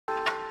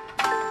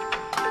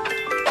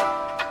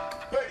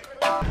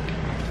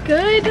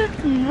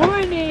Good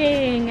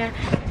morning.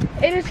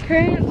 It is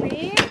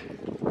currently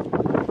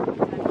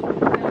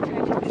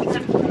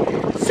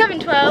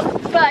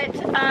 7:12, but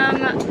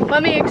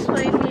let me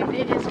explain the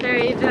Page's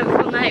very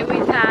eventful night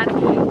we've had.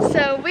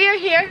 So we are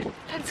here,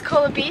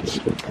 Pensacola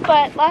Beach,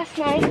 but last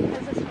night,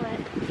 is this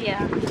what?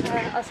 Yeah,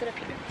 I'll sit up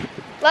here.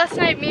 Last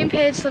night, me and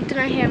Paige slept in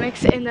our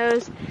hammocks in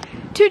those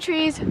two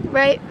trees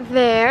right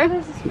there.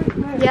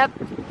 Yep,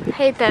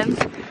 hate them.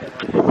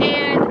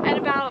 And at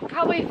about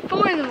probably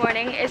 4 in the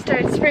morning, it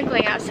started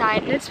sprinkling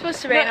outside, and it's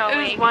supposed to rain all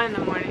week. It was 1 in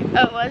the morning.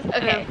 Oh, it was?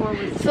 Okay.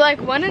 So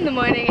like 1 in the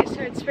morning, it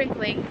started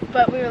sprinkling,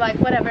 but we were like,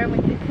 whatever, we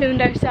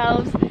cocooned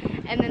ourselves,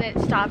 and then it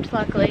stopped,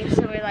 luckily.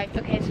 So we were like,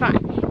 okay, it's fine.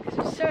 Because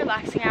it was so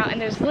relaxing out,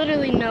 and there's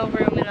literally no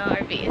room in the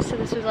RV, so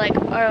this was like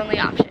our only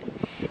option.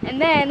 And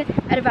then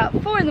at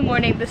about 4 in the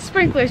morning, the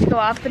sprinklers go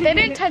off, but they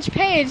didn't touch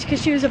Paige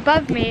because she was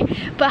above me.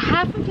 But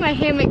half of my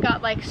hammock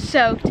got like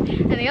soaked,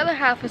 and the other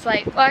half was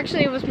like, well,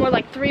 actually it was more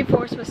like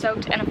 3/4 was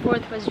soaked and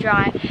 1/4 was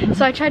dry.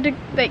 So I tried to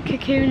like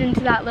cocoon into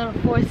that little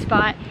 4th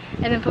spot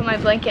and then put my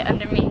blanket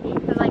under me. I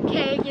was like,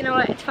 hey, you know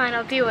what, it's fine,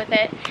 I'll deal with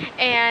it.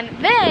 And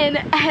then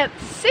at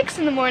 6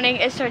 in the morning,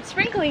 it started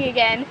sprinkling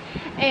again,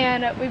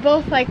 and we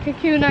both like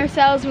cocoon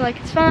ourselves. We're like,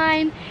 it's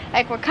fine,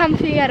 like we're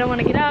comfy, I don't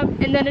want to get up.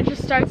 And then it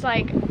just starts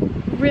like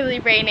really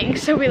raining,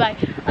 so we like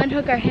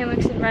unhook our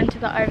hammocks and run to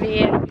the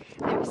RV, and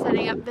they were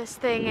setting up this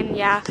thing, and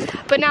yeah.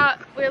 But now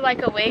we're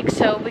like awake,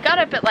 so we got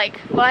up at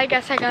like, well, I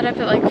guess I got up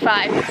at like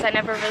 5 because I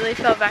never really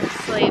fell back to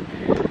sleep.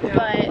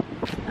 But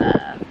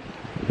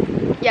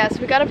yeah,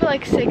 so we got up at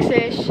like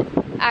 6-ish,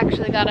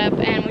 actually got up,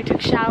 and we took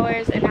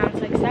showers, and now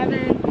it's like 7,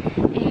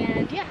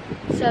 and yeah.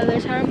 So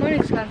there's how our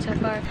morning's gone so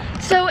far.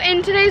 So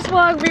in today's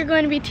vlog, we're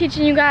going to be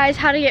teaching you guys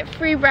how to get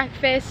free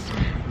breakfast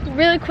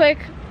really quick,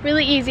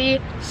 really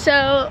easy.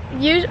 So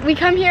we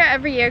come here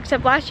every year,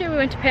 except last year we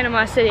went to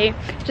Panama City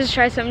just to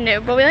try something new,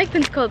 but we like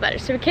Pensacola better,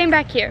 so we came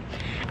back here.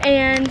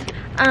 And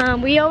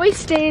we always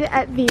stayed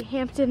at the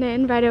Hampton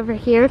Inn right over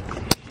here,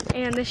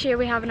 and this year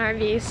we have an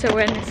RV, so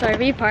we're in this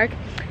RV park,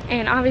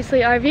 and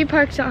obviously RV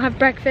parks don't have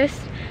breakfast,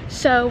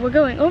 so we're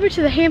going over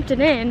to the Hampton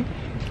Inn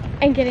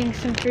and getting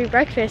some free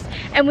breakfast.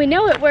 And we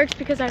know it works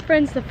because our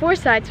friends the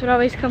Forsyths would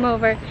always come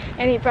over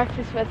and eat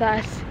breakfast with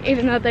us,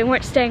 even though they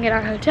weren't staying at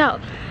our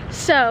hotel.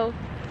 So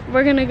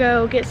we're gonna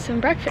go get some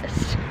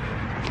breakfast.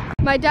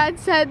 My dad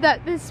said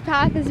that this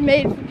path is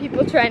made for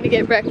people trying to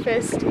get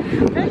breakfast.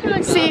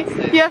 See,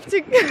 you have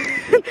to,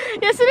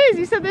 yes it is,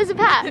 you said there's a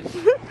path.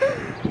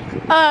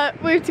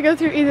 We have to go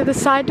through either the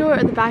side door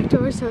or the back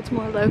door, so it's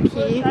more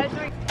low-key.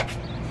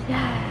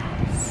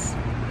 Yes.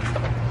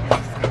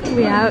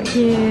 We out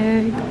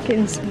here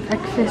getting some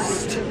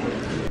breakfast.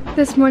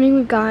 This morning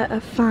we got a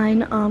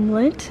fine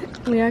omelet.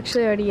 We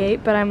actually already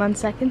ate, but I'm on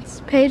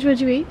seconds. Paige,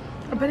 what'd you eat?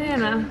 A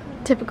banana.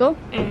 Typical.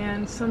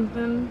 And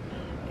something,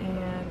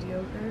 and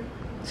yogurt.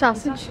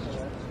 Sausage.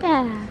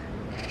 Yeah.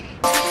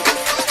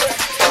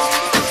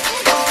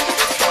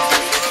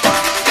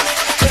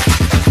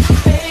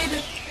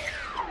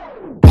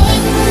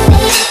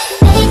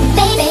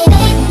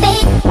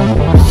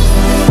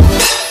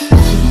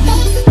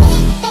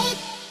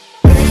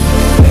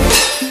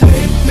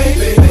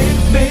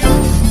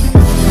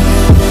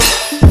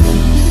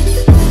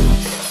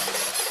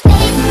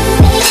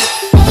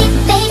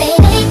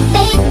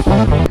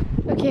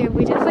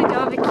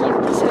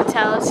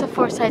 It's a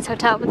Forsyths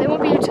hotel, but they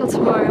won't be here till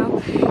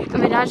tomorrow. And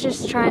my dad's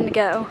just trying to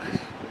go.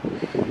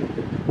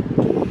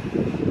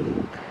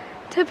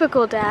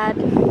 Typical dad.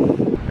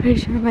 Pretty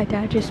sure my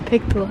dad just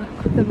picked the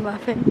lock with a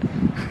muffin.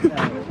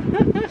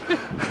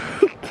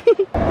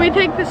 We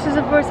think this is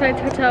a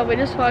Forsyths hotel. We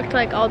just walked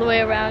like all the way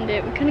around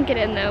it. We couldn't get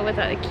in though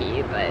without a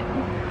key, but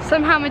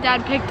somehow my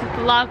dad picked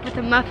the lock with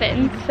a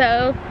muffin.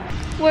 So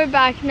we're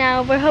back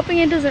now. We're hoping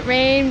it doesn't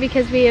rain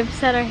because we have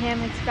set our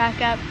hammocks back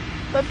up.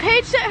 But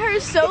Paige set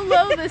hers so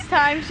low this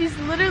time, she's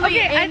literally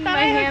in my hammock.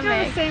 I thought I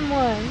had the same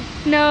one.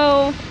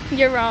 No,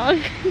 you're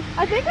wrong.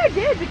 I think I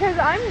did because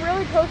I'm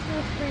really close to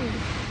the screen.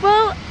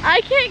 Well,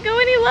 I can't go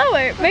any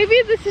lower.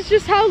 Maybe this is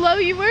just how low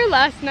you were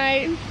last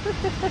night.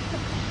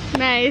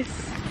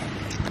 Nice.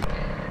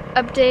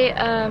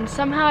 Update,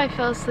 somehow I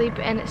fell asleep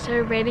and it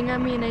started raining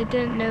on me and I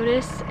didn't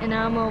notice, and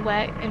now I'm all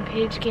wet, and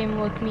Paige came and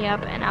woke me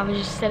up and I was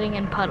just sitting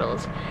in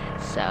puddles.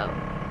 So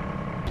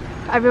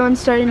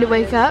everyone's starting to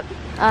wake up.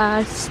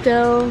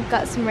 Still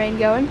got some rain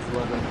going.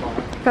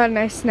 Got a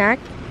nice snack.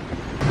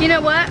 You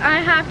know what I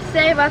have to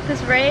say about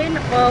this rain?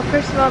 Well,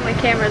 first of all, my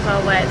camera's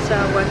all wet, so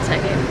 1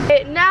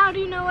 second. Now, do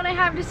you know what I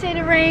have to say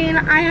to rain?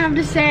 I have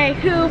to say,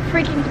 who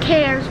freaking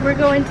cares? We're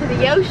going to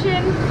the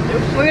ocean.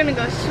 We're gonna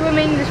go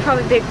swimming. There's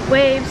probably big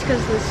waves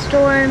because of the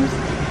storms.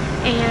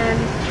 And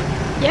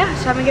yeah,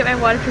 so I'm gonna get my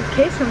waterproof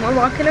case and we're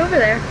walking over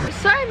there.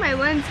 Sorry my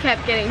lens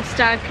kept getting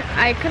stuck.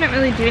 I couldn't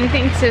really do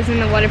anything because it was in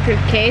the waterproof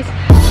case.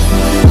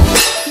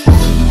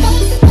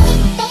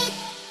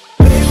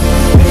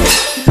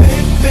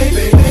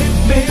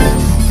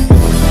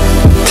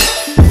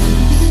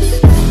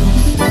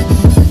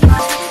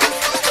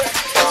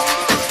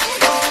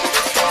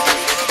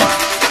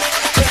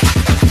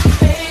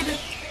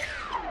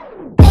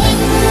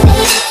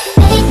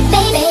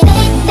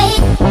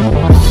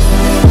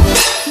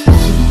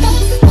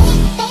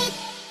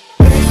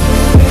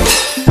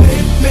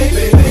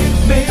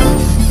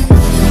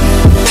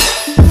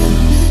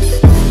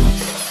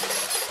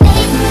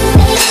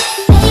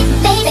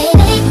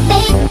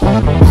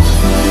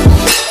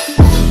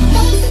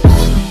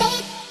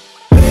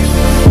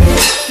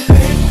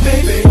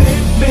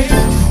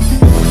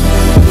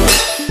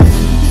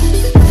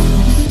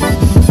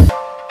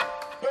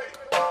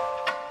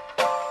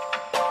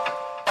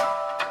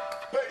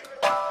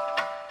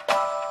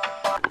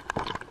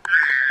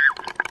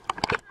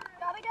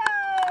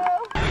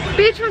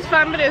 beach was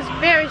fun, but it was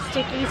very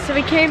sticky, so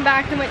we came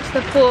back and went to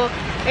the pool.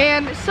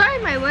 And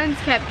sorry my lens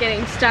kept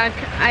getting stuck.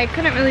 I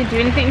couldn't really do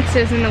anything because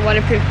it was in the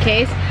waterproof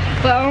case.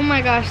 But oh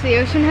my gosh, the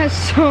ocean has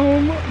so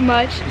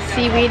much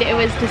seaweed, it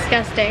was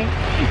disgusting.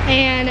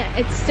 And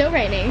it's still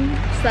raining,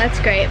 so that's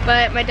great.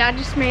 But my dad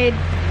just made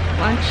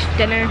lunch,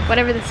 dinner,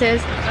 whatever this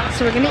is,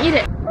 so we're gonna eat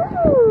it.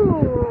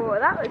 Ooh,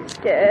 that looks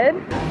good.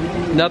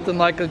 Nothing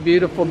like a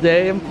beautiful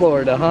day in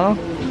Florida, huh?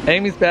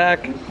 Amy's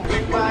back.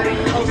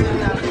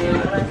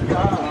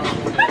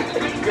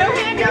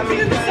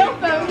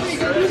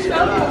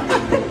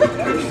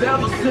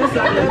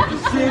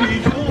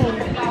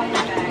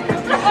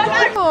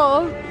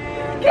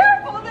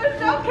 Careful, there's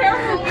no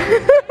careful.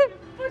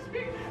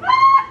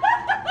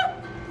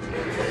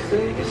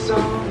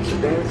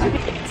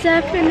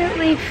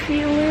 Definitely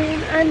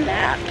feeling a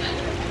nap.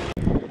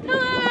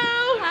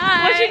 Hello.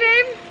 Hi. What's your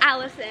name?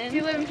 Allison. Do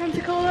you live in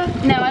Pensacola?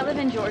 No, I live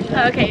in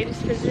Georgia. Okay, you're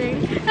just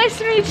visiting. Nice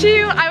to meet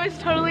you. I was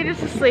totally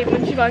just asleep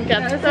when she walked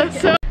up.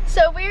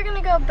 So we're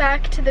gonna go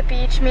back to the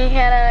beach, me,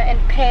 Hannah, and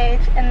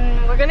Paige,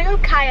 and we're gonna go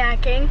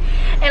kayaking.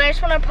 And I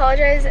just want to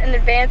apologize in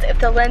advance if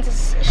the lens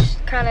is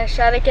kind of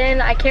shut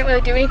again. I can't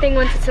really do anything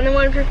once it's in the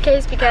waterproof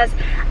case because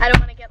I don't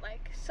want to get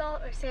like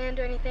salt or sand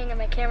or anything in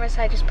my camera,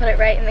 so I just put it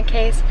right in the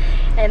case.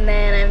 And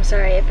then I'm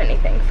sorry if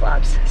anything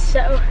flops.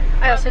 So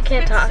I also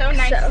can't talk. So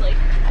nicely.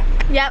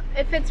 Yep,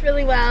 it fits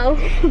really well.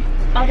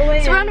 All the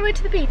way So we're on the way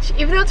to the beach.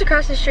 Even though it's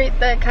across the street,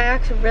 the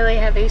kayaks are really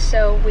heavy,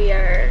 so we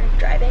are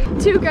driving.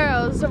 2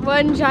 girls,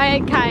 1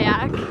 giant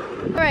kayak.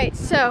 All right,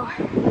 so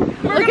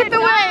look at the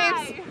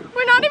waves.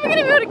 We're not even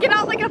gonna be able to get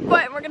out like a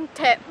foot and we're gonna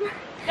tip.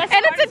 And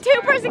it's a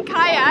 2-person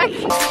kayak.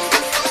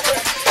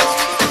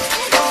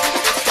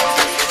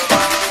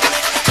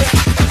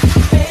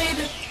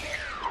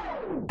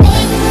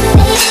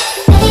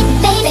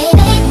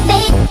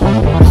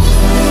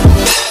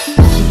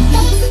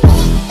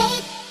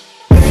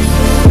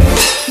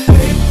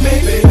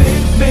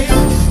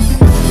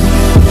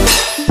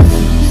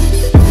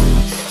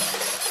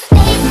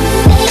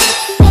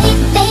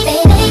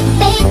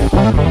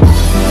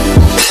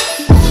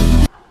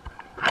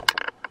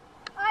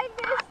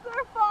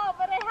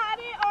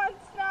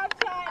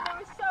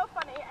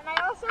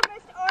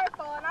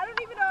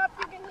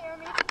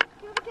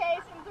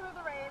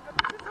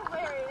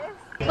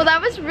 Well,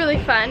 that was really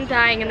fun,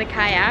 dying in the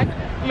kayak.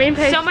 Me and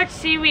Paige, so much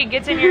seaweed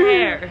gets in your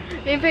hair.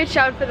 Me and Paige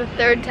showered for the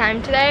 3rd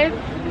time today.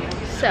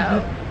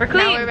 So, we're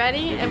clean. Now we're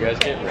ready. And you guys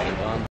get rained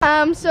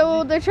on.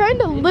 So they're trying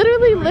to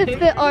literally lift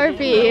the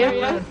RV.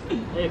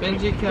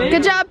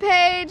 Good job,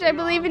 Paige. I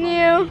believe in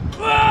you.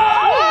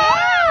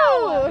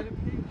 Whoa!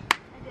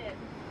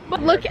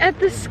 Look at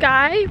the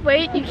sky.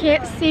 Wait, you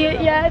can't see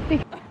it yet.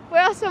 We're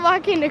also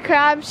walking to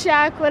Crab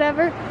Shack,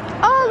 whatever.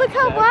 Oh, look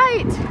how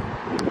white.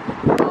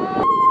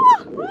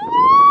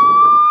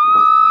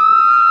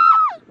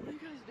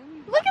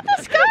 Look at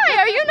the sky.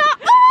 Are you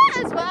not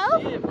on as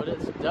well? Yeah, but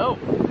it's dope.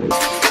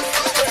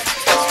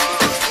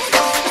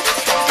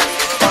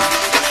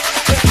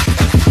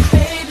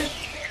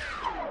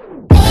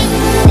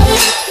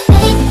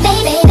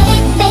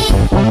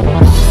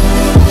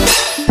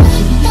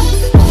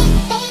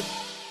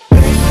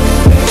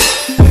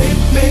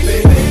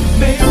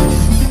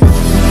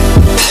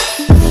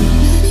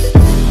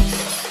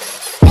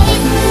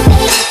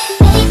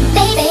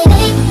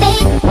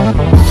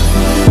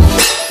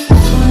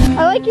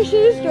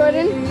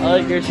 Jordan. I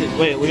like your shoes.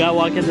 Wait, we gotta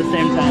walk at the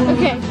same time.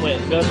 Okay. Wait,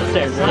 go up the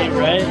stairs. Ready?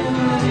 Right?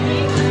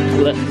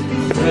 Lift.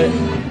 Right.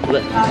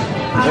 Lift.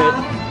 Right.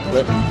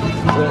 Lift.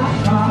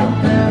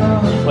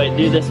 Right. Wait,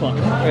 do this one.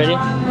 Ready?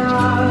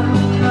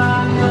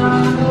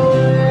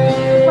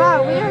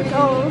 Wow, we are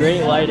gold.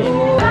 Great lighting.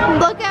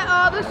 Look at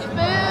all this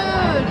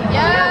food.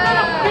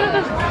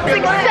 Yeah.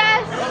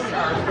 Success.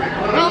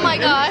 Oh my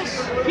gosh.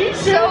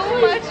 So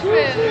much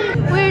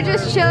food. We're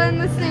just chilling,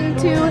 listening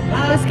to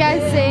this guy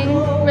sing,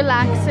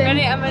 relaxing.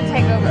 Ready? I'm gonna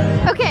take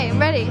over. Okay, I'm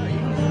ready.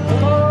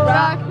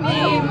 Rock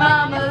me,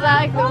 mama,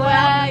 like the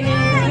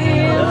wagon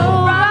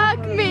wheel. Rock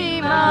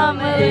me,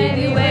 mama,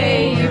 any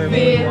way you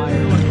feel.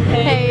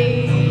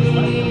 Hey,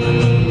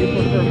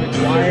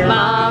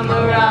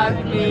 mama,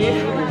 rock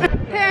me.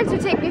 Parents are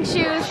taking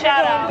shoes.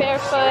 Shout out.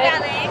 Barefoot.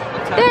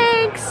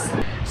 Thanks.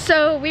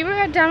 So we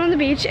were down on the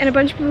beach and a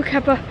bunch of people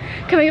kept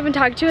coming up and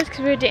talking to us because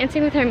we were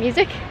dancing with our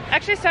music.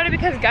 Actually started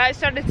because guys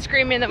started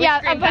screaming that we Yeah,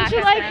 a screamed bunch back of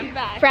at like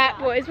them. frat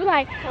boys were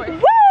like, woo!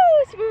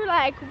 So we were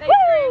like, They woo!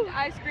 screamed,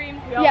 I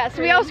screamed, we all Yeah,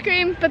 so we all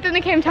screamed, but then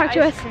they came and talked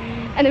to us,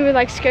 and then we were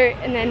like skirt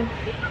and then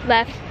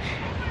left,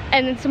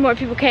 and then some more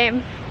people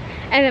came,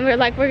 and then we were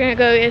like, we're gonna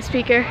go get a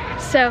speaker.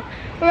 So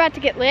we're about to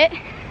get lit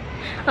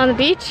on the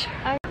beach.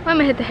 I'm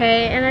gonna hit the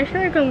hay, and I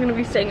feel like I'm gonna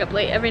be staying up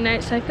late every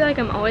night, so I feel like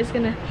I'm always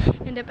gonna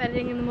end up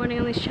editing in the morning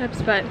on these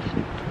trips, but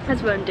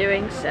that's what I'm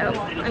doing, so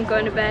I'm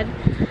going to bed.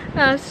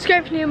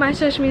 Subscribe if you're new, my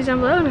social media down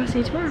below, and I'll see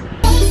you tomorrow.